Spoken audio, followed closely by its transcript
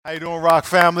How you doing, Rock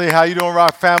family? How you doing,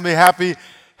 Rock family? Happy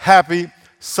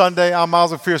Sunday. I'm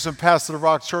Miles McPherson, pastor of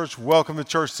Rock Church. Welcome to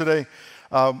church today.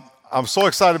 I'm so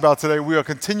excited about today. We are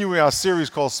continuing our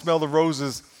series called Smell the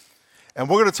Roses, and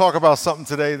we're going to talk about something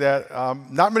today that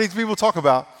not many people talk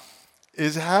about,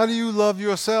 is how do you love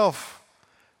yourself?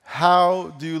 How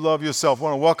do you love yourself? I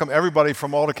want to welcome everybody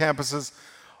from all the campuses,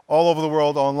 all over the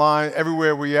world, online,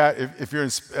 everywhere we're at. If you're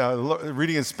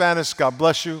reading in Spanish, God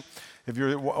bless you. If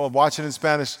you're watching in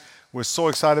Spanish, we're so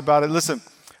excited about it. Listen,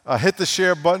 hit the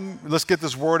share button. Let's get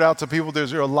this word out to people. There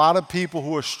are a lot of people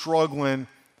who are struggling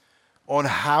on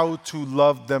how to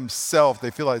love themselves. They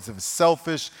feel like it's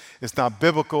selfish, it's not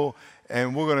biblical,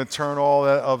 and we're going to turn all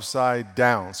that upside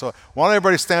down. So why don't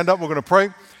everybody stand up? We're going to pray.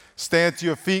 Stand to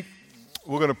your feet.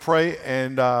 We're going to pray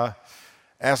and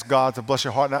ask God to bless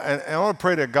your heart. And I want to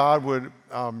pray that God would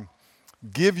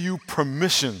give you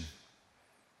permission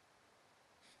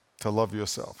to love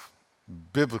yourself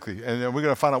biblically. And then we're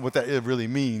going to find out what that really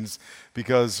means,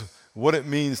 because what it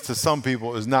means to some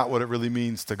people is not what it really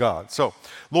means to God. So,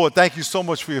 Lord, thank you so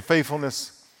much for your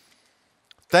faithfulness.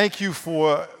 Thank you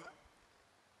for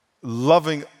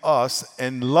loving us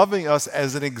and loving us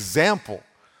as an example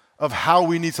of how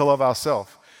we need to love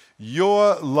ourselves.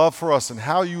 Your love for us and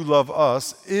how you love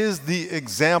us is the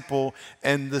example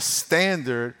and the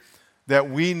standard that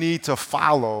we need to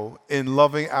follow in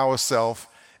loving ourselves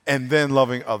and then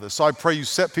loving others. So I pray you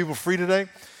set people free today.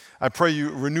 I pray you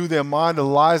renew their mind, the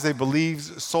lies they believe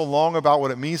so long about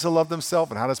what it means to love themselves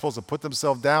and how they're supposed to put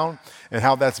themselves down and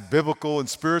how that's biblical and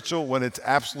spiritual when it's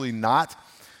absolutely not.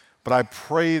 But I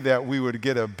pray that we would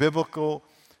get a biblical,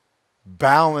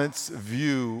 balanced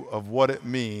view of what it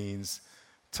means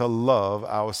to love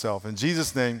ourselves. In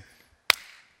Jesus' name,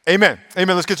 amen.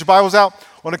 Amen. Let's get your Bibles out.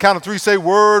 On the count of three, say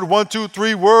word. 1, 2,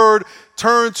 3, word.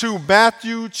 Turn to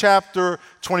Matthew chapter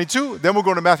 22. Then we'll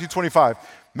go to Matthew 25.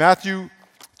 Matthew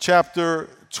chapter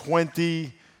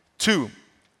 22.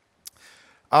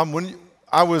 When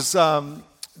I was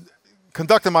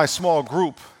conducting my small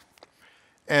group,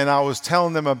 and I was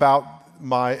telling them about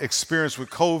my experience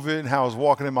with COVID and how I was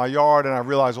walking in my yard, and I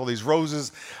realized all these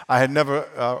roses I had never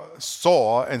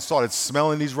saw, and started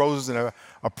smelling these roses and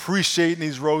appreciating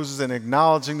these roses and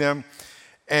acknowledging them,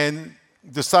 and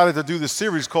decided to do this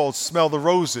series called Smell the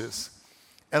Roses.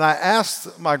 And I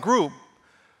asked my group,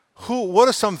 what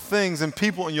are some things and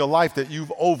people in your life that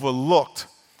you've overlooked,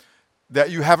 that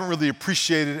you haven't really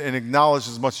appreciated and acknowledged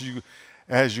as much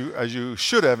as you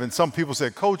should have? And some people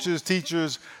said coaches,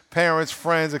 teachers, parents,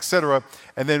 friends, etc.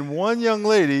 And then one young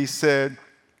lady said,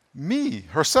 me,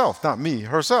 herself, not me,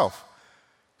 herself.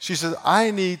 She said,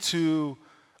 I need to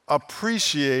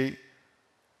appreciate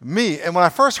me. And when I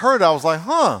first heard it, I was like,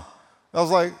 I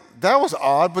was like, that was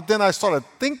odd. But then I started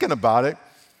thinking about it,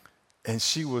 and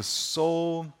she was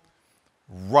so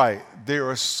right. There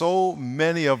are so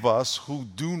many of us who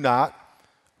do not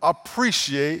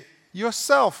appreciate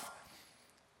yourself.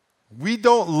 We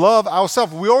don't love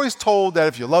ourselves. We're always told that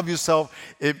if you love yourself,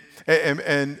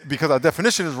 and because our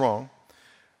definition is wrong,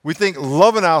 we think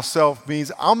loving ourselves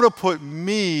means I'm going to put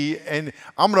me and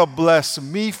I'm going to bless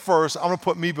me first. I'm going to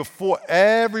put me before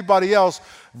everybody else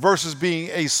versus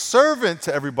being a servant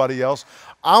to everybody else.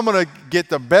 I'm going to get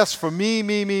the best for me,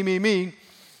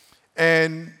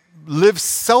 and live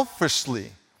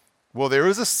selfishly. Well, there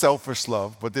is a selfish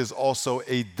love, but there's also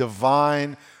a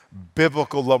divine,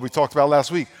 biblical love we talked about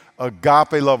last week.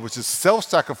 Agape love, which is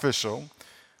self-sacrificial,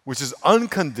 which is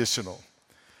unconditional.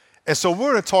 And so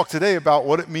we're going to talk today about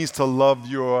what it means to love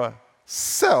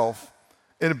yourself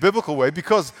in a biblical way,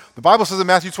 because the Bible says in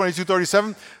Matthew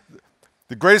 22:37,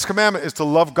 the greatest commandment is to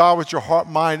love God with your heart,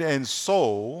 mind, and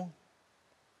soul.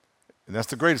 And that's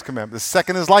the greatest commandment. The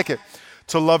second is like it,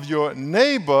 to love your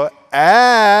neighbor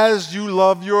as you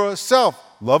love yourself,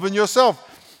 loving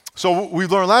yourself. So we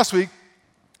learned last week,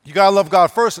 you got to love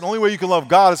God first, and the only way you can love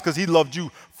God is because he loved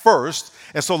you first.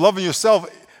 And so loving yourself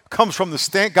comes from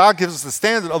God gives us the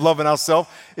standard of loving ourselves.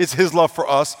 It's his love for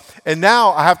us. And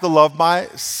now I have to love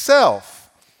myself,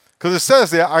 because it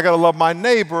says there, I got to love my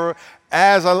neighbor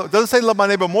as it doesn't say love my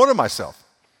neighbor more than myself.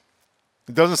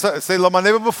 It doesn't say love my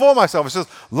neighbor before myself. It says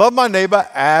love my neighbor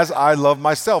as I love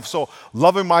myself. So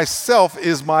loving myself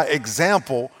is my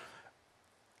example.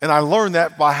 And I learned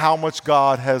that by how much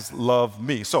God has loved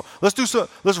me. So let's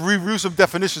review some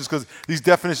definitions, because these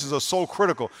definitions are so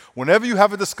critical. Whenever you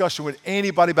have a discussion with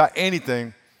anybody about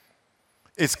anything,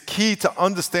 it's key to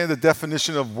understand the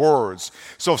definition of words.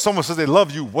 So if someone says they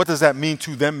love you, what does that mean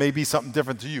to them? Maybe something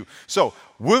different to you. So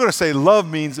we're going to say love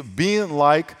means being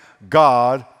like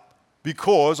God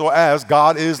because, or as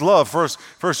God is love. First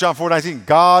John 4:19,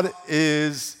 God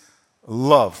is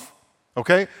love.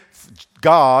 Okay?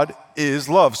 God is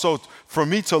love. So for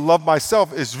me to love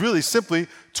myself is really simply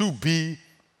to be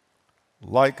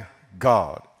like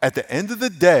God. At the end of the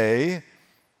day,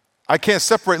 I can't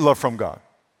separate love from God.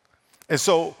 And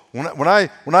so when I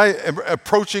am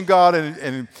approaching God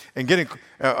and getting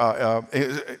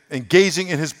engaging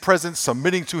in His presence,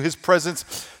 submitting to His presence,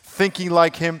 thinking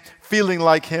like Him, feeling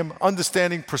like Him,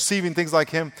 understanding, perceiving things like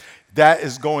Him, that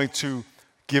is going to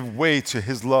give way to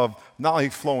His love, not only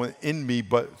flowing in me,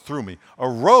 but through me. A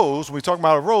rose, when we talk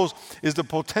about a rose, is the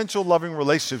potential loving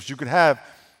relationships you can have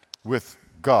with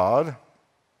God,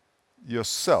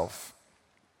 yourself,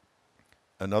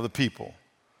 and other people.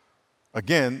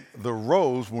 Again, the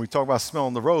rose, when we talk about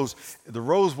smelling the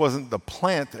rose wasn't the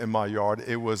plant in my yard,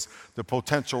 it was the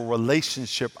potential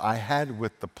relationship I had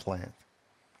with the plant.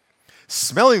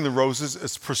 Smelling the roses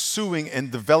is pursuing and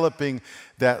developing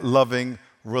that loving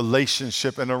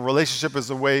relationship. And a relationship is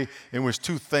a way in which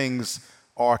two things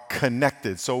are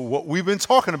connected. So what we've been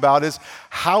talking about is,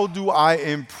 how do I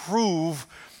improve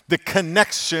the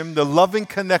connection, the loving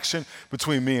connection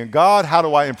between me and God? How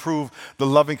do I improve the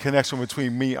loving connection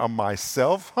between me and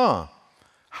myself? How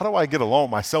do I get along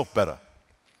with myself better?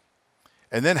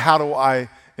 And then how do I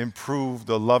improve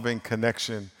the loving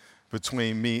connection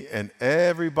between me and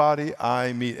everybody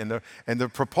I meet? And the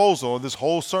proposal of this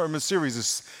whole sermon series,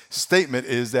 this statement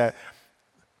is that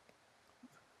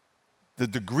the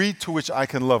degree to which I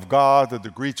can love God, the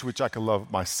degree to which I can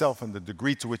love myself, and the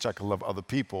degree to which I can love other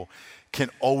people can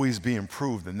always be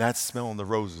improved. And that's smelling the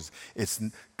roses. It's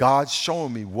God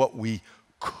showing me what we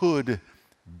could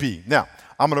be. Now,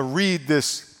 I'm going to read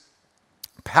this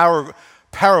parable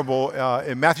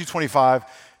in Matthew 25.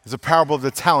 It's a parable of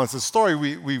the talents. A story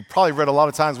we probably read a lot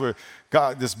of times where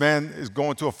this man is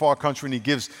going to a far country and he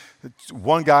gives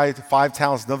one guy 5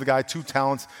 talents, another guy 2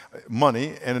 talents,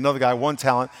 money, and another guy 1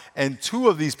 talent. And 2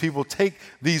 of these people take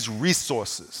these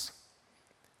resources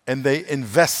and they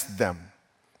invest them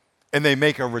and they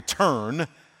make a return.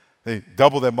 They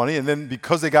double their money, and then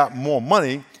because they got more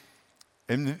money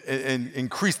and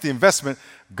increased the investment,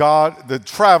 God, the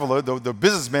traveler, the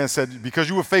businessman said, because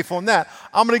you were faithful in that,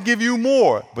 I'm going to give you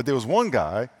more. But there was one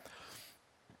guy,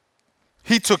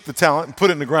 he took the talent and put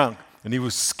it in the ground, and he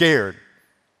was scared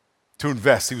to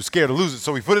invest. He was scared to lose it.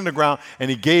 So he put it in the ground, and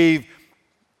he gave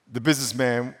the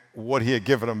businessman what he had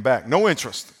given him back. No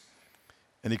interest.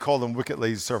 And he called him wicked,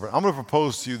 lazy servant. I'm going to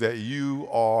propose to you that you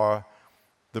are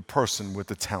the person with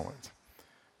the talent.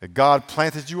 That God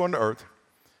planted you on the earth.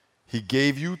 He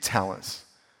gave you talents.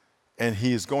 And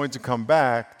He is going to come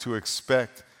back to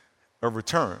expect a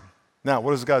return. Now,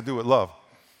 what does it got to do with love?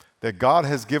 That God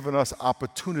has given us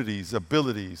opportunities,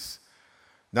 abilities,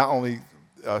 not only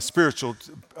spiritual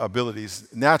abilities,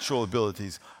 natural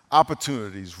abilities,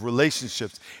 opportunities,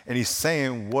 relationships, and He's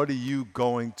saying, what are you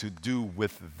going to do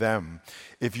with them?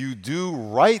 If you do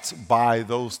right by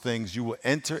those things, you will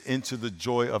enter into the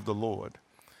joy of the Lord.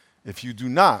 If you do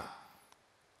not,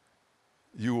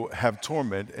 you will have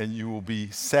torment and you will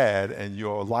be sad, and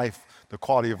your life, the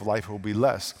quality of life will be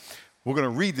less. We're going to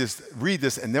read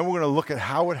this, and then we're going to look at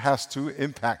how it has to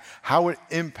impact, how it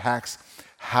impacts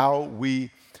how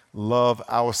we love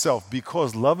ourselves.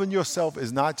 Because loving yourself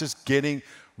is not just getting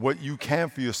what you can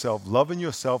for yourself. Loving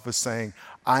yourself is saying,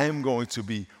 I am going to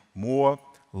be more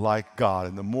like God.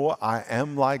 And the more I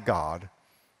am like God,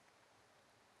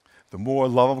 the more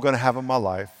love I'm going to have in my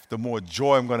life, the more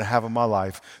joy I'm going to have in my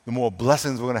life, the more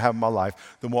blessings I'm going to have in my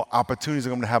life, the more opportunities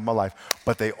I'm going to have in my life.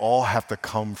 But they all have to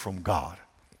come from God.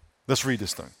 Let's read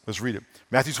this thing. Let's read it.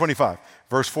 Matthew 25,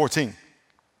 verse 14. It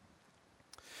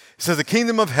says, the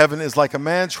kingdom of heaven is like a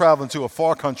man traveling to a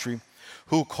far country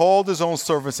who called his own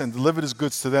servants and delivered his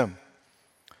goods to them.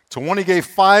 To one he gave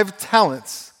 5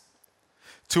 talents,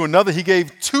 to another he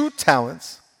gave 2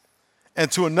 talents, and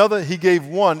to another he gave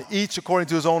 1, each according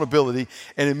to his own ability,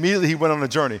 and immediately he went on a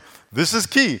journey. This is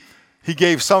key. He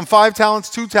gave some 5 talents,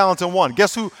 2 talents, and 1.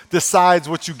 Guess who decides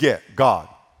what you get? God.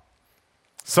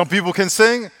 Some people can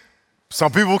sing,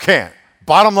 some people can't.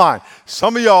 Bottom line,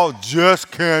 some of y'all just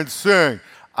can't sing.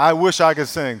 I wish I could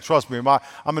sing. Trust me,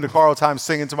 I'm in the car all the time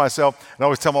singing to myself, and I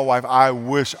always tell my wife, I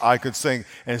wish I could sing.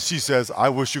 And she says, I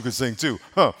wish you could sing too.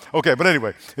 Okay, but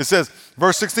anyway, it says,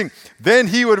 verse 16, then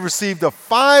he who had received the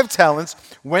 5 talents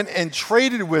went and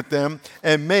traded with them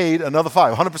and made another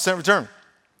 5, 100% return.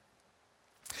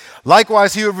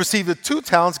 Likewise, he who had received the 2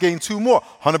 talents gained 2 more,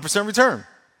 100% return.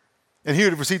 And he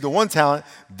who had received the 1 talent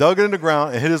dug it in the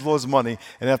ground and hid his Lord's money.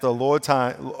 And after a long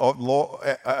time,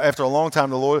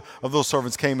 the Lord of those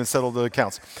servants came and settled the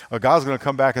accounts. God's going to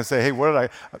come back and say, hey, what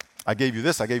did I gave you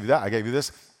this, I gave you that, I gave you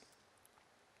this.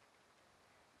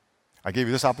 I gave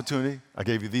you this opportunity, I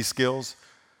gave you these skills.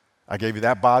 I gave you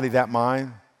that body, that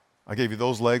mind. I gave you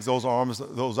those legs, those arms,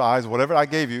 those eyes, whatever I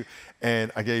gave you,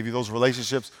 and I gave you those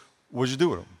relationships. What'd you do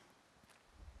with them?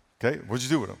 Okay, what'd you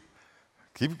do with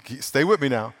them? Stay with me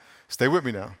now. Stay with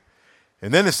me now.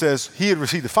 And then it says, he had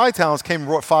received the 5 talents, came and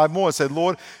brought 5 more, and said,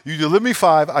 Lord, you delivered me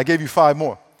 5, I gave you 5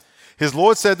 more. His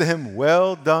Lord said to him,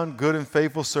 well done, good and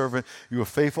faithful servant. You are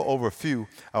faithful over a few.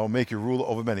 I will make you ruler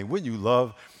over many. Wouldn't you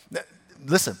love?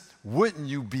 Listen, wouldn't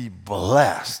you be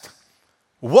blessed?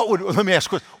 Let me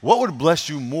ask you a question. What would bless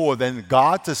you more than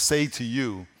God to say to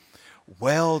you,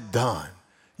 well done.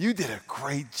 You did a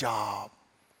great job.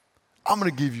 I'm going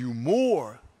to give you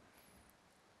more.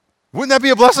 Wouldn't that be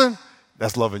a blessing?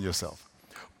 That's loving yourself.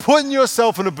 Putting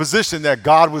yourself in a position that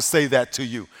God would say that to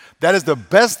you. That is the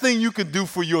best thing you can do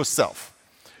for yourself.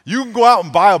 You can go out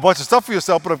and buy a bunch of stuff for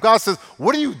yourself, but if God says,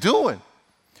 what are you doing?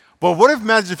 But what if,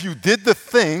 imagine if you did the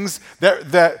things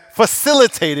that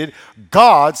facilitated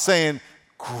God saying,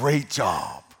 great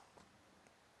job.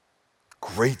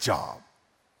 Great job.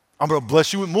 I'm going to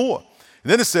bless you with more.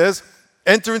 And then it says,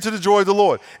 enter into the joy of the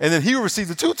Lord. And then he who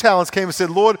received the 2 talents came and said,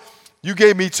 Lord, you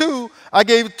gave me 2. I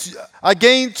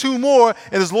gained 2 more.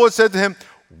 And his Lord said to him,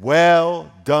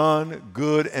 well done,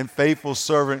 good and faithful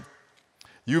servant.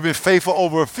 You've been faithful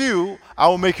over a few. I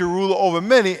will make you ruler over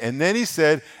many. And then he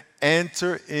said,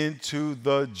 enter into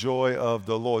the joy of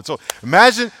the Lord. So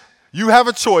imagine you have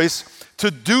a choice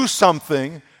to do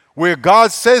something where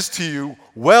God says to you,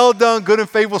 well done, good and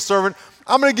faithful servant.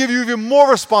 I'm going to give you even more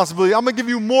responsibility. I'm going to give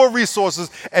you more resources,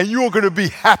 and you are going to be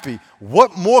happy.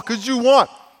 What more could you want?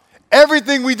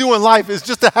 Everything we do in life is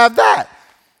just to have that.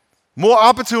 More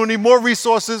opportunity, more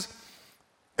resources,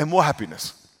 and more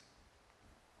happiness.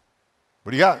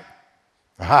 What do you got?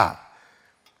 Aha.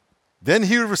 Then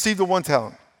he who received the 1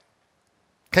 talent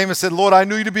came and said, Lord, I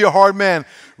knew you to be a hard man,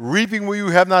 reaping where you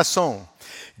have not sown,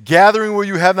 gathering where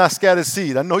you have not scattered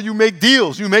seed. I know you make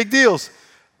deals. You make deals.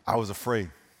 I was afraid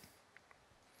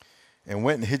and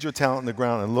went and hid your talent in the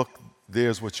ground, and look,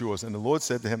 there's what's yours. And the Lord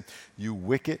said to him, you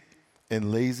wicked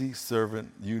and lazy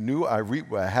servant, you knew I reap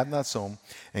where I have not sown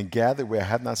and gathered where I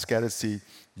have not scattered seed.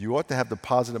 You ought to have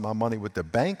deposited my money with the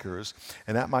bankers,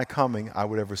 and at my coming I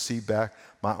would have received back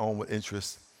my own with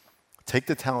interest. Take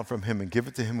the talent from him and give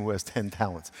it to him who has 10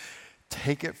 talents.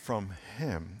 Take it from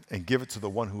him and give it to the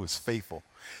one who is faithful.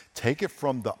 Take it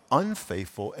from the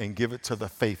unfaithful and give it to the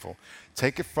faithful.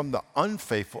 Take it from the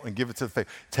unfaithful and give it to the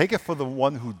faithful. Take it for the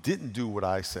one who didn't do what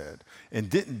I said and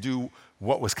didn't do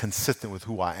what was consistent with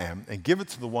who I am, and give it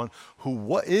to the one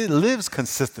who lives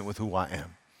consistent with who I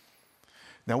am.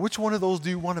 Now, which one of those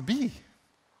do you want to be?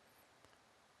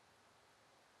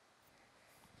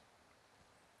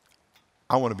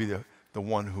 I want to be the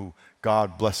one who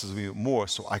God blesses me more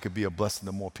so I could be a blessing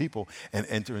to more people and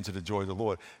enter into the joy of the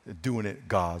Lord, doing it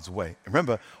God's way.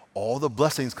 Remember, all the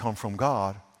blessings come from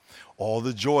God. All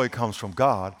the joy comes from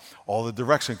God. All the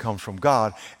direction comes from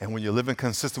God. And when you're living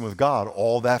consistent with God,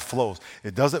 all that flows.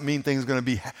 It doesn't mean things are going to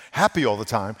be happy all the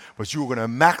time, but you're going to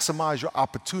maximize your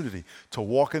opportunity to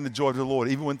walk in the joy of the Lord.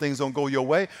 Even when things don't go your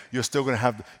way, you're still going to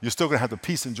have the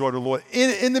peace and joy of the Lord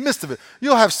in the midst of it.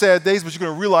 You'll have sad days, but you're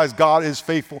going to realize God is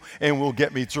faithful and will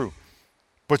get me through.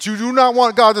 But you do not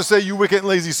want God to say, you wicked and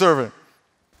lazy servant.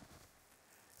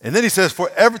 And then he says,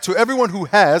 to everyone who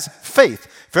has faith,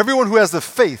 for everyone who has the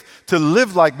faith to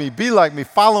live like me, be like me,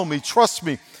 follow me, trust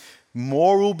me,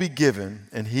 more will be given,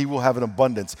 and he will have an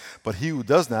abundance. But he who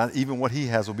does not, even what he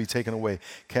has will be taken away.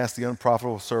 Cast the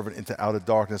unprofitable servant into outer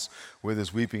darkness where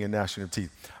there's weeping and gnashing of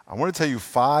teeth. I want to tell you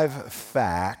 5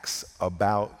 facts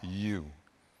about you.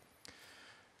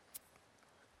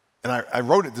 And I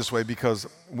wrote it this way because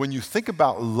when you think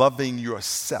about loving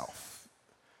yourself,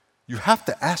 you have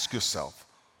to ask yourself,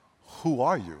 who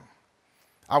are you?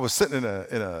 I was sitting in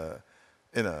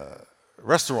a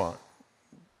restaurant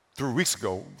 3 weeks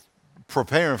ago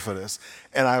preparing for this,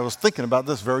 and I was thinking about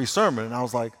this very sermon, and I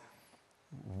was like,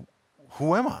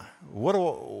 who am I? What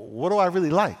do I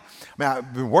really like? I mean,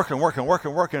 I've been working,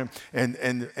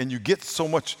 and you get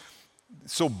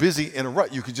so busy in a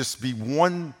rut, you could just be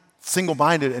one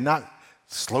single-minded and not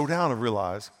slow down and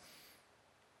realize,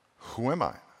 who am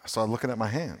I? I started looking at my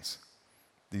hands.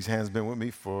 These hands have been with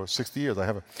me for 60 years. I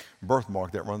have a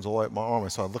birthmark that runs all the way up my arm. I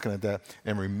started looking at that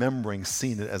and remembering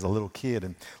seeing it as a little kid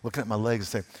and looking at my legs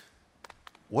and saying,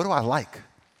 what do I like?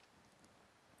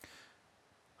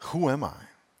 Who am I?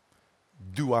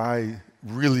 Do I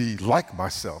really like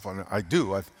myself? I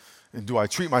do. Do I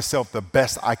treat myself the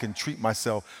best I can treat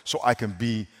myself so I can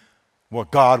be what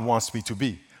God wants me to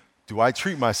be? Do I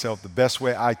treat myself the best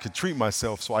way I could treat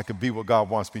myself so I can be what God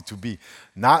wants me to be?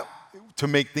 Not to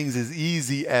make things as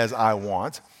easy as I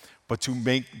want, but to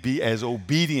be as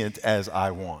obedient as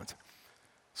I want.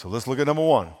 So let's look at number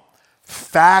one.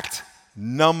 Fact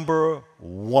number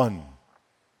one.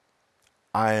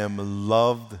 I am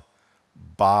loved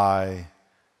by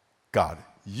God.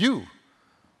 You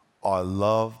are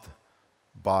loved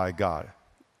by God.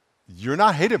 You're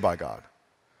not hated by God.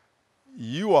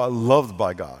 You are loved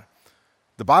by God.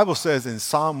 The Bible says in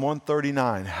Psalm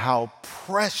 139, how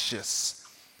precious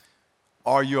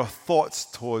are your thoughts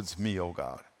towards me, O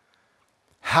God.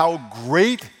 How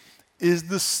great is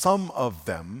the sum of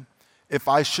them. If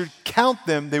I should count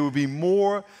them, they would be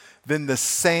more than the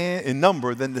sand, in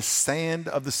number, than the sand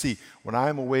of the sea. When I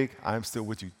am awake, I am still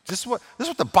with you. This is what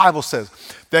the Bible says,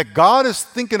 that God is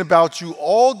thinking about you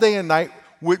all day and night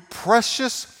with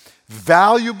precious,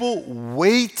 valuable,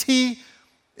 weighty,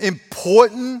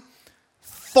 important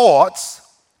thoughts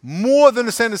more than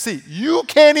the sand of the sea. You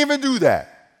can't even do that.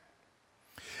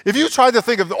 If you tried to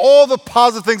think of all the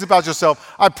positive things about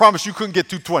yourself, I promise you couldn't get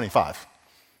to 25.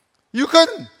 You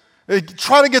couldn't.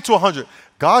 Try to get to 100.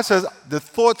 God says the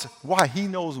thoughts, why? He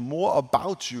knows more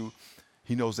about you.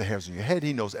 He knows the hairs on your head.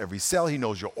 He knows every cell. He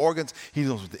knows your organs. He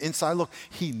knows what the inside look.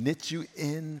 He knit you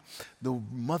in the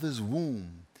mother's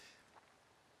womb.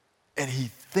 And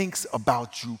he thinks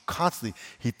about you constantly.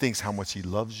 He thinks how much he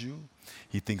loves you.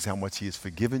 He thinks how much he has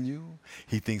forgiven you.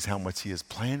 He thinks how much he has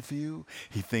planned for you.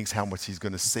 He thinks how much he's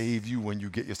going to save you when you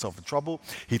get yourself in trouble.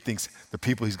 He thinks the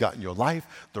people he's got in your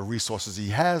life, the resources he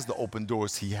has, the open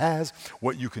doors he has,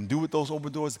 what you can do with those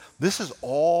open doors. This is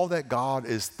all that God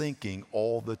is thinking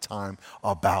all the time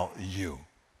about you.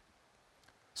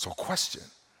 So question,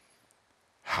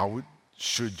 how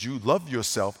should you love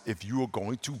yourself if you are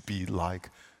going to be like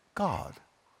God?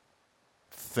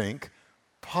 Think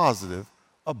positive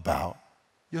about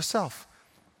yourself.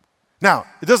 Now,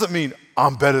 it doesn't mean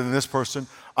I'm better than this person,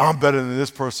 I'm better than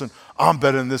this person, I'm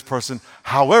better than this person.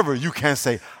 However, you can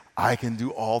say, I can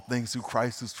do all things through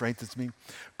Christ who strengthens me.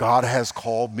 God has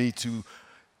called me to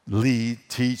lead,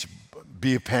 teach,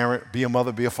 be a parent, be a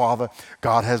mother, be a father.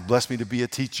 God has blessed me to be a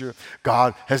teacher.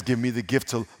 God has given me the gift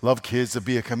to love kids, to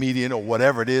be a comedian or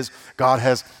whatever it is. God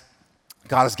has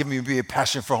given me a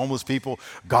passion for homeless people.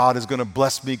 God is going to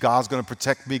bless me. God's going to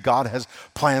protect me. God has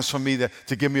plans for me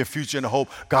to give me a future and a hope.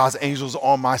 God's angels are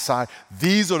on my side.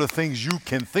 These are the things you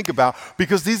can think about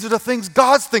because these are the things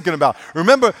God's thinking about.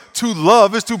 Remember, to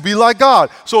love is to be like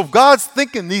God. So if God's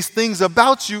thinking these things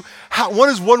about you,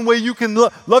 one way you can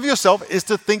love yourself is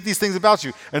to think these things about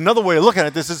you. Another way of looking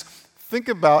at this is think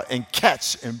about and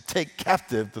catch and take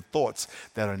captive the thoughts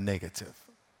that are negative.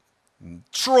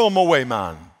 Throw them away,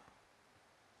 man.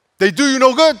 They do you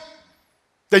no good.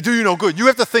 They do you no good. You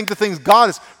have to think the things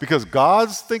God is, because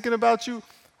God's thinking about you,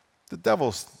 the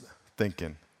devil's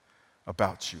thinking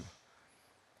about you.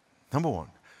 Number one,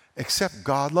 accept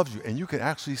God loves you. And you can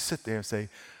actually sit there and say,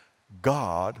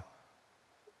 God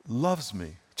loves me.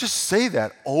 Just say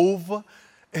that over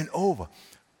and over.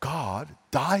 God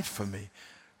died for me.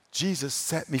 Jesus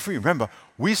set me free. Remember,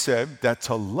 we said that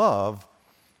to love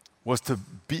was to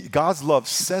be, God's love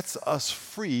sets us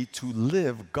free to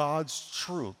live God's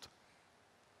truth.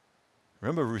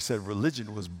 Remember, we said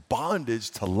religion was bondage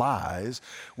to lies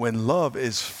when love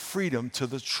is freedom to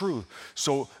the truth.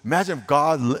 So imagine if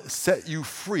God set you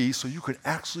free so you could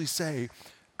actually say,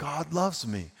 God loves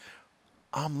me.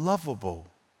 I'm lovable.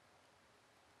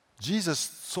 Jesus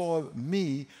saw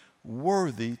me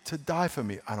worthy to die for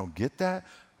me. I don't get that,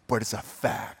 but it's a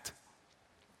fact.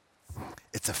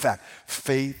 It's a fact.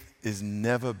 Faith is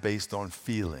never based on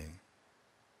feeling.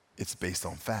 It's based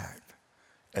on fact.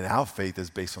 And our faith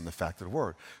is based on the fact of the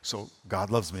word. So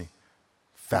God loves me.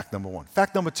 Fact number one.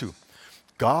 Fact number two,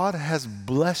 God has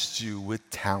blessed you with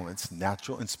talents,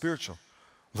 natural and spiritual.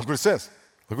 Look what it says.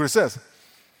 Look what it says.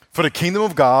 For the kingdom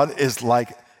of God is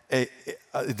like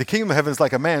the kingdom of heaven is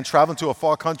like a man traveling to a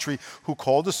far country who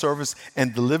called the servants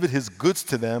and delivered his goods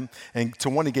to them. And to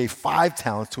one he gave 5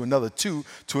 talents, to another 2,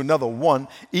 to another 1,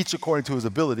 each according to his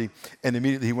ability. And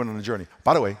immediately he went on a journey.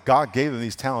 By the way, God gave them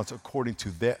these talents according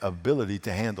to their ability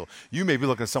to handle. You may be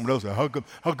looking at someone else and how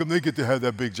come they get to have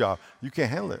that big job? You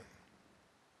can't handle it.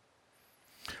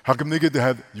 How come they get to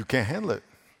have, you can't handle it.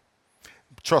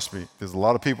 Trust me, there's a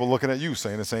lot of people looking at you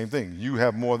saying the same thing. You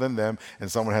have more than them,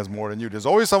 and someone has more than you. There's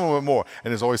always someone with more,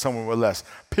 and there's always someone with less,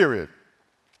 period.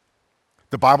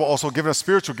 The Bible also given us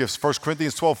spiritual gifts. 1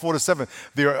 Corinthians 12, 4-7.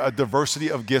 There are a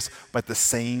diversity of gifts, but the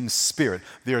same Spirit.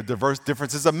 There are diverse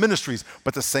differences of ministries,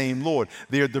 but the same Lord.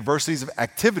 There are diversities of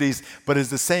activities, but it's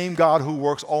the same God who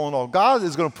works all in all. God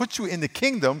is going to put you in the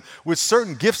kingdom with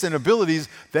certain gifts and abilities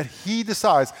that he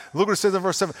decides. Look what it says in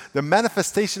verse 7. The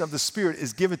manifestation of the Spirit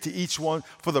is given to each one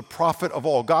for the profit of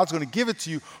all. God's going to give it to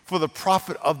you for the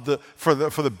profit of for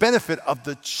the benefit of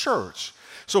the church.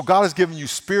 So God has given you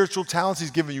spiritual talents.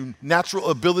 He's given you natural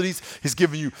abilities. He's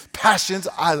given you passions.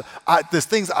 There's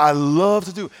things I love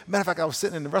to do. Matter of fact, I was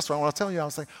sitting in the restaurant when I was telling you, I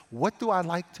was like, what do I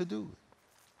like to do?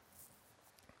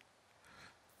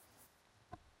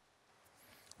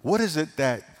 What is it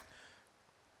that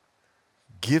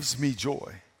gives me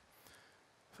joy?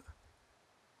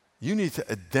 You need to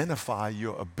identify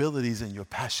your abilities and your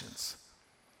passions.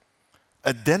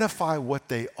 Identify what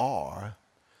they are.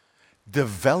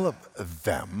 Develop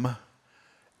them,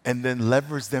 and then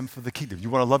leverage them for the kingdom. You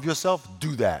want to love yourself?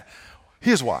 Do that.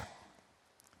 Here's why.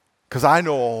 Because I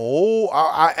know,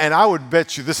 and I would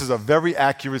bet you this is a very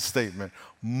accurate statement.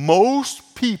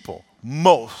 Most people,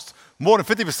 more than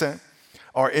 50%,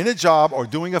 are in a job or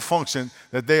doing a function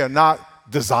that they are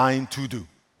not designed to do.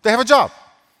 They have a job.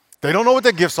 They don't know what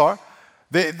their gifts are.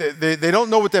 They don't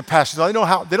know what their passions are.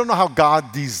 They don't know how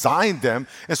God designed them.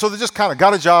 And so they just kind of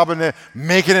got a job and they're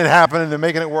making it happen and they're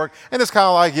making it work. And it's kind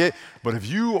of like it. But if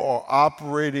you are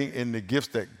operating in the gifts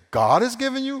that God has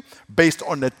given you, based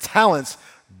on the talents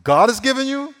God has given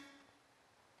you,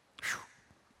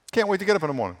 can't wait to get up in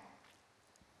the morning.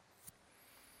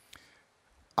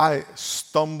 I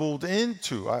stumbled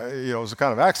into, it was a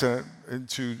kind of accident,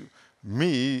 into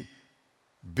me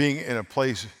being in a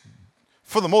place,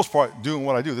 for the most part, doing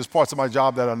what I do. There's parts of my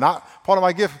job that are not part of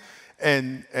my gift,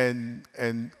 and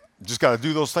just got to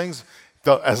do those things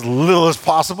as little as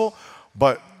possible.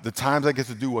 But the times I get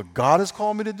to do what God has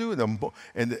called me to do,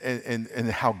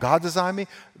 and how God designed me,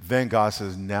 then God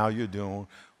says, now you're doing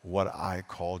what I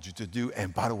called you to do.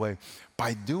 And by the way,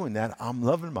 by doing that, I'm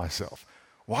loving myself.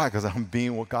 Why? Because I'm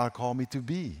being what God called me to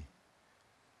be.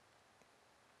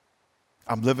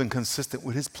 I'm living consistent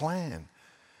with his plan.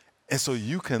 And so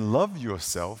you can love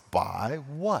yourself by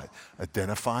what?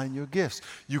 Identifying your gifts.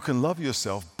 You can love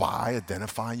yourself by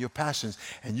identifying your passions.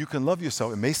 And you can love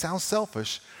yourself, it may sound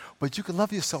selfish, but you can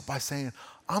love yourself by saying,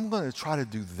 I'm going to try to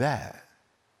do that.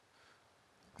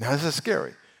 Now, this is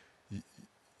scary.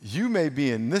 You may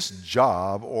be in this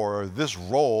job or this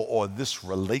role or this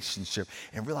relationship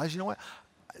and realize, you know what?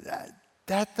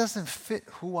 That doesn't fit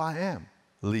who I am.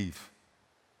 Leave.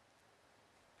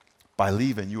 By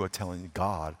leaving, you are telling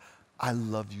God, I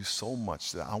love you so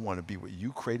much that I want to be what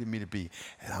you created me to be,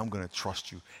 and I'm going to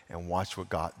trust you and watch what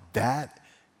God. That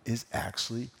is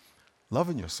actually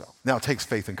loving yourself. Now, it takes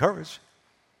faith and courage,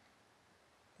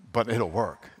 but it'll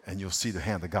work, and you'll see the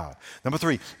hand of God. Number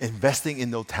 3, investing in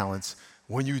those talents.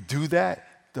 When you do that,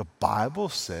 the Bible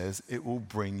says it will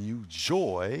bring you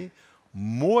joy,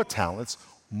 more talents,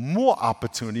 more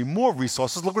opportunity, more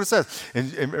resources. Look what it says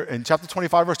in chapter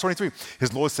 25, verse 23.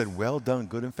 His Lord said, well done,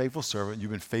 good and faithful servant.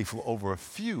 You've been faithful over a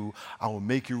few. I will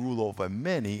make you rule over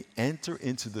many. Enter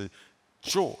into the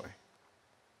joy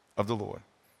of the Lord.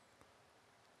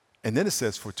 And then it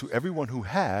says, for to everyone who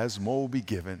has, more will be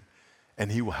given,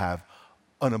 and he will have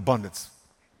an abundance.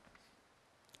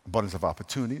 Abundance of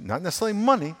opportunity, not necessarily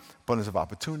money, abundance of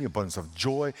opportunity, abundance of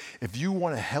joy. If you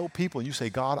want to help people and you say,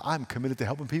 God, I'm committed to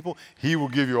helping people, he will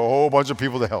give you a whole bunch of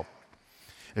people to help.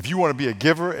 If you want to be a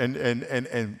giver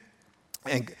and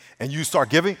you start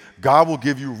giving, God will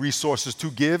give you resources to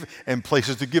give and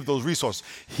places to give those resources.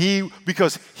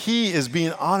 Because he is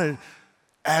being honored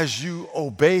as you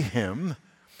obey him.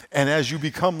 And as you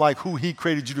become like who he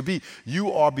created you to be, you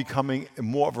are becoming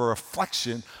more of a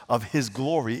reflection of his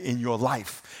glory in your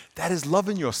life. That is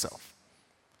loving yourself.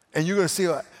 And you're going to see,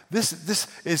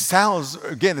 it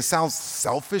sounds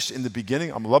selfish in the beginning.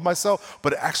 I'm going to love myself,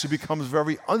 but it actually becomes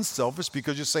very unselfish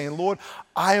because you're saying, Lord,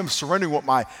 I am surrendering what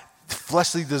my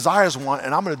fleshly desires want,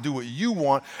 and I'm going to do what you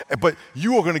want, but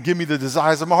you are going to give me the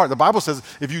desires of my heart. The Bible says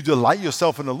if you delight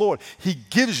yourself in the Lord, he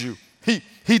gives you, he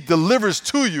delivers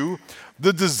to you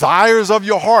the desires of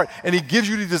your heart, and he gives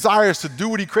you the desires to do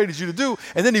what he created you to do,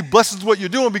 and then he blesses what you're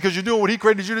doing because you're doing what he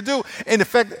created you to do, and the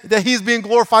fact that he's being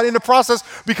glorified in the process,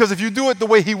 because if you do it the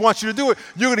way he wants you to do it,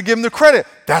 you're going to give him the credit.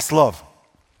 That's love.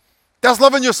 That's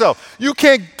loving yourself. You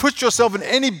can't put yourself in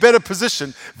any better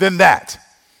position than that.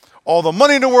 All the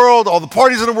money in the world, all the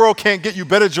parties in the world can't get you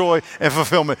better joy and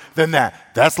fulfillment than that.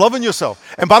 That's loving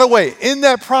yourself. And by the way, in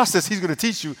that process, he's going to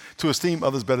teach you to esteem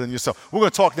others better than yourself. We're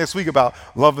going to talk next week about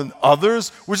loving others,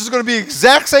 which is going to be the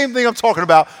exact same thing I'm talking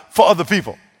about for other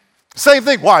people. Same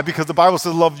thing. Why? Because the Bible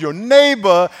says love your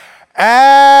neighbor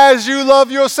as you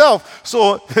love yourself.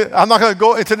 So I'm not going to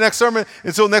go into the next sermon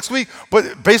until next week,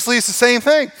 but basically it's the same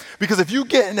thing. Because if you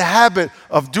get in the habit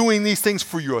of doing these things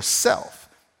for yourself,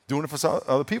 doing it for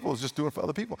other people is just doing it for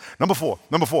other people. Number four.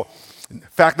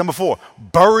 Fact number 4,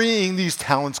 burying these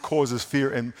talents causes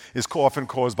fear and is often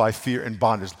caused by fear and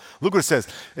bondage. Look what it says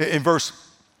in verse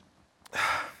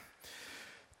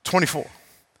 24.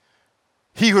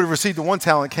 He who had received the 1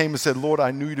 talent came and said, Lord,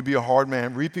 I knew you to be a hard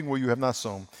man, reaping where you have not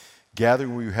sown,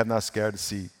 gathering where you have not scattered the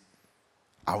seed.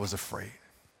 I was afraid.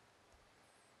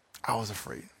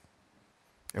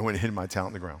 And went and hid my talent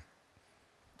in the ground.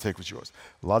 Take what's yours.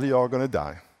 A lot of y'all are going to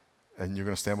die, and you're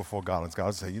going to stand before God, and God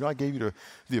will say, I gave you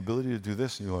the ability to do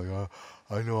this. And you're like,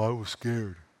 I know, I was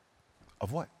scared.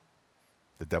 Of what?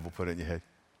 The devil put it in your head.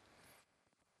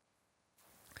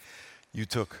 You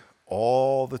took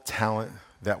all the talent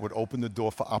that would open the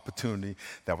door for opportunity,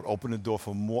 that would open the door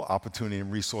for more opportunity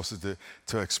and resources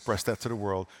to express that to the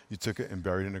world. You took it and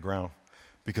buried it in the ground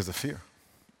because of fear.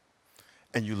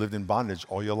 And you lived in bondage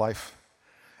all your life.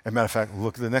 As a matter of fact,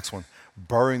 look at the next one.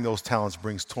 Burying those talents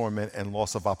brings torment and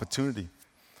loss of opportunity.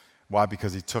 Why?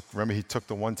 Because he took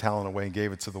the 1 talent away and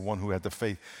gave it to the one who had the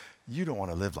faith. You don't want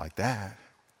to live like that.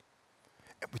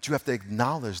 But you have to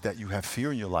acknowledge that you have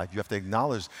fear in your life. You have to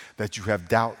acknowledge that you have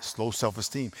doubt, low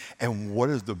self-esteem. And what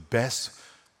is the best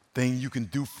thing you can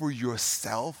do for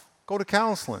yourself? Go to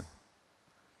counseling.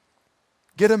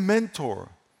 Get a mentor.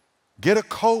 Get a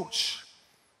coach.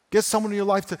 Get someone in your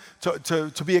life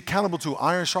to be accountable to.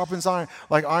 Iron sharpens iron.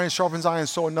 Like iron sharpens iron,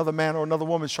 so another man or another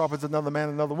woman sharpens another man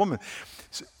or another woman.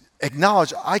 So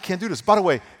acknowledge, I can't do this. By the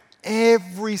way,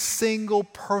 every single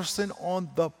person on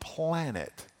the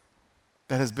planet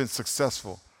that has been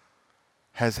successful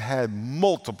has had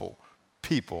multiple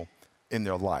people in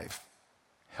their life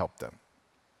help them.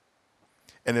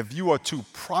 And if you are too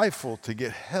prideful to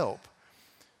get help,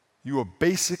 you are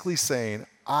basically saying,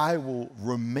 I will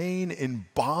remain in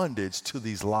bondage to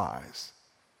these lies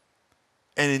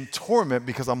and in torment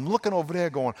because I'm looking over there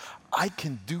going, I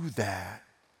can do that.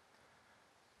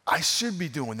 I should be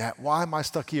doing that. Why am I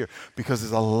stuck here? Because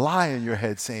there's a lie in your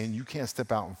head saying you can't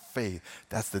step out in faith.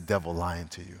 That's the devil lying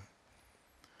to you.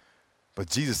 But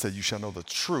Jesus said, you shall know the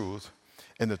truth,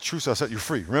 and the truth shall set you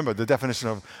free. Remember, the definition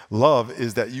of love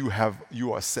is that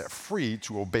you are set free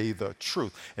to obey the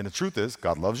truth. And the truth is,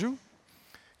 God loves you.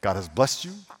 God has blessed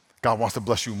you. God wants to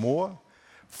bless you more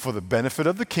for the benefit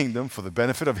of the kingdom, for the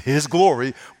benefit of his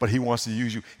glory, but he wants to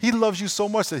use you. He loves you so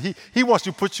much that he wants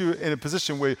to put you in a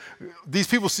position where these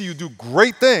people see you do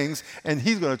great things, and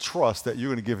he's going to trust that you're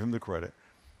going to give him the credit.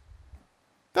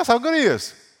 That's how good he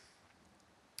is.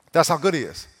 That's how good he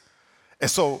is. And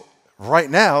so right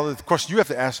now, the question you have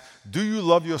to ask, do you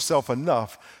love yourself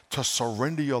enough to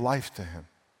surrender your life to him?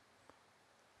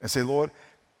 And say, Lord,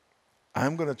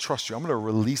 I'm going to trust you. I'm going to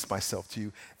release myself to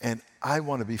you. And I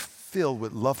want to be filled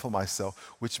with love for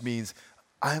myself, which means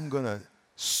I'm going to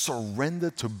surrender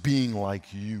to being like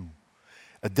you.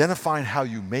 Identifying how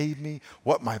you made me,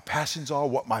 what my passions are,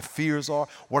 what my fears are,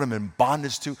 what I'm in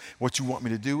bondage to, what you want me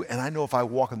to do. And I know if I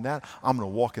walk in that, I'm going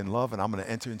to walk in love and I'm going to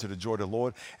enter into the joy of the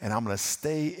Lord and I'm going to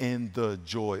stay in the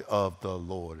joy of the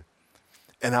Lord.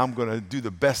 And I'm going to do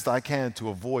the best I can to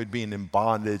avoid being in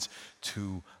bondage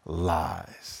to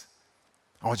lies.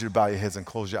 I want you to bow your heads and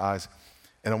close your eyes.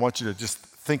 And I want you to just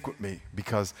think with me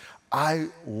because I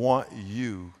want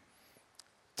you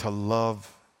to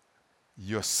love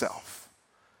yourself.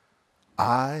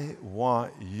 I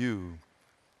want you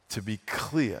to be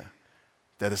clear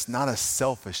that it's not a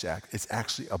selfish act, it's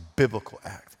actually a biblical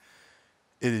act.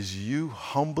 It is you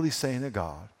humbly saying to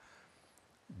God,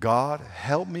 God,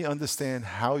 help me understand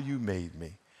how you made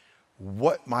me,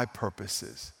 what my purpose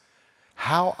is,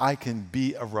 how I can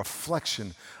be a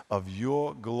reflection of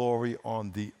your glory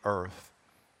on the earth.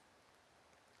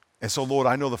 And so, Lord,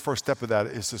 I know the first step of that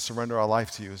is to surrender our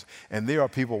life to you. And there are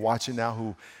people watching now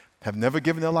who have never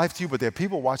given their life to you, but there are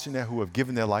people watching now who have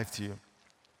given their life to you.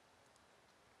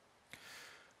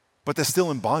 But they're still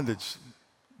in bondage.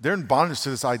 They're in bondage to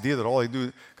this idea that all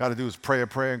they got to do is pray a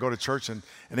prayer and go to church, and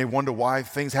they wonder why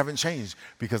things haven't changed,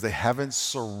 because they haven't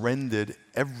surrendered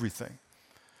everything.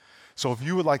 So if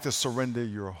you would like to surrender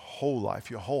your whole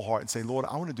life, your whole heart, and say, Lord,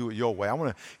 I want to do it your way. I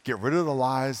want to get rid of the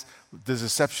lies, the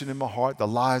deception in my heart, the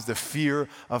lies, the fear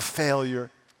of failure,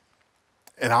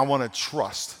 and I want to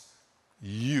trust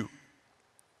you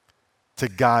to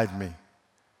guide me,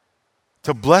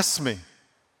 to bless me,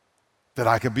 that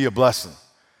I can be a blessing.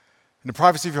 In the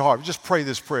privacy of your heart, just pray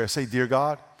this prayer. Say, Dear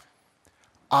God,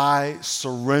 I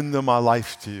surrender my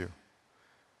life to you.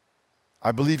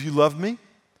 I believe you love me.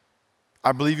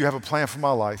 I believe you have a plan for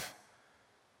my life.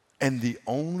 And the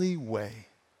only way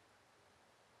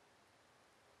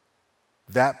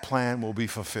that plan will be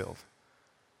fulfilled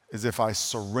is if I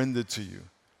surrender to you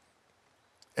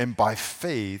and by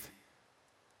faith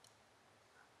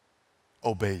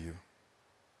obey you.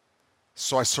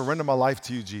 So I surrender my life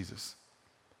to you, Jesus.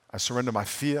 I surrender my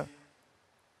fear.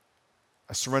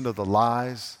 I surrender the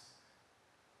lies.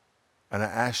 And I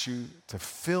ask you to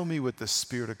fill me with the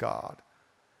Spirit of God.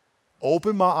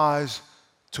 Open my eyes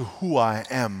to who I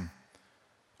am.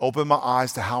 Open my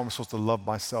eyes to how I'm supposed to love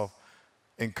myself,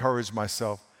 encourage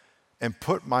myself, and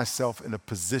put myself in a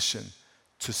position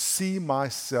to see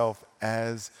myself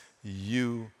as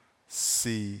you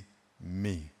see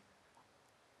me.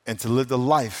 And to live the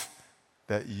life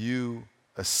that you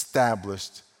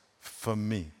established for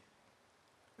me.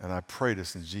 And I pray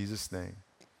this in Jesus' name.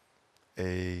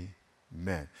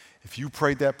 Amen. If you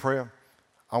prayed that prayer,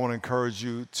 I want to encourage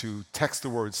you to text the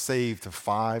word SAVE to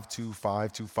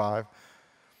 52525.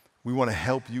 We want to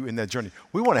help you in that journey.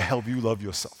 We want to help you love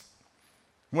yourself.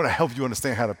 We want to help you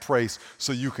understand how to pray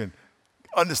so you can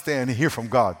understand and hear from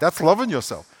God. That's loving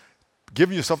yourself.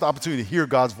 Giving yourself the opportunity to hear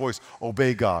God's voice,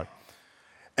 obey God,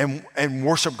 and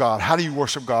worship God. How do you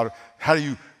worship God? How do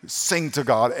you sing to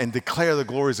God and declare the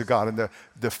glories of God and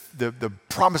the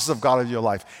promises of God in your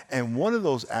life? And one of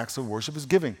those acts of worship is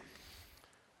giving.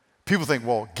 People think,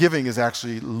 well, giving is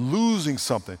actually losing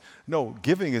something. No,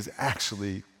 giving is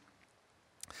actually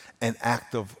an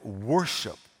act of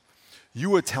worship.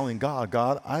 You are telling God,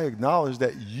 God, I acknowledge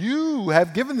that you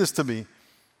have given this to me.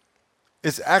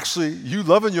 It's actually you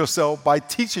loving yourself by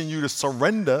teaching you to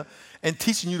surrender and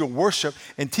teaching you to worship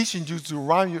and teaching you to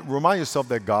remind yourself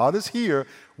that God is here,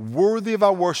 worthy of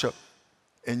our worship,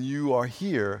 and you are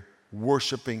here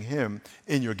worshiping him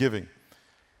in your giving.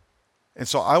 And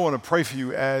so I want to pray for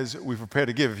you as we prepare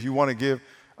to give. If you want to give,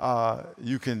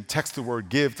 you can text the word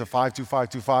GIVE to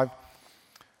 52525.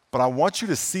 But I want you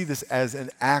to see this as an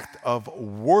act of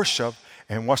worship.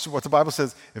 And watch what the Bible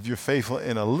says. If you're faithful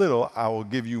in a little, I will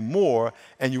give you more,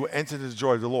 and you will enter the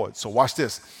joy of the Lord. So watch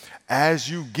this. As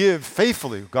you give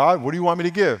faithfully, God, what do you want me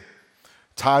to give?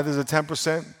 Tithe is at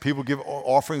 10%. People give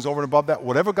offerings over and above that.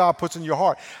 Whatever God puts in your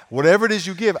heart, whatever it is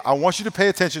you give, I want you to pay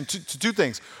attention to two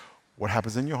things. What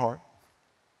happens in your heart?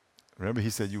 Remember, he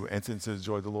said you will enter into the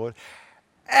joy of the Lord.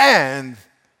 And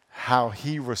how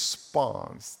he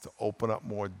responds to open up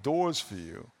more doors for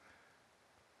you.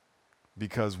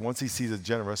 Because once he sees a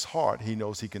generous heart, he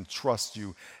knows he can trust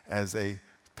you as a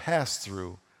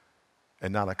pass-through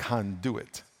and not a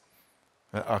conduit,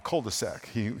 a cul-de-sac.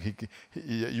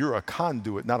 You're a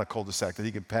conduit, not a cul-de-sac, that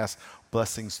he can pass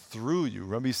blessings through you.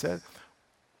 Remember he said,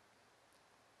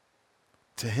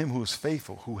 to him who is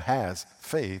faithful, who has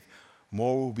faith,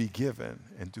 more will be given,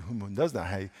 and to whom does not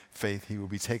have faith, he will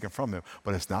be taken from him.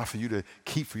 But it's not for you to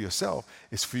keep for yourself.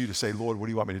 It's for you to say, Lord, what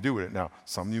do you want me to do with it? Now,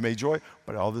 some of you may enjoy,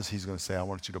 but others he's going to say, I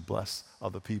want you to bless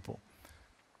other people.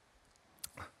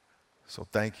 So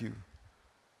thank you.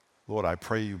 Lord, I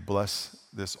pray you bless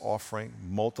this offering,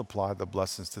 multiply the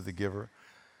blessings to the giver.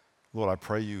 Lord, I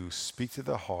pray you speak to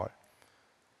their heart.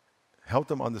 Help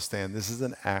them understand this is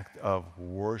an act of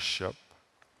worship.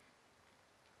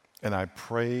 And I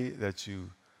pray that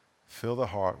you fill the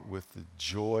heart with the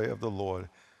joy of the Lord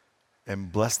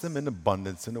and bless them in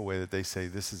abundance in a way that they say,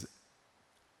 this is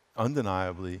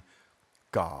undeniably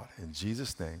God. In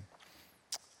Jesus' name,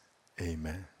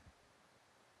 amen.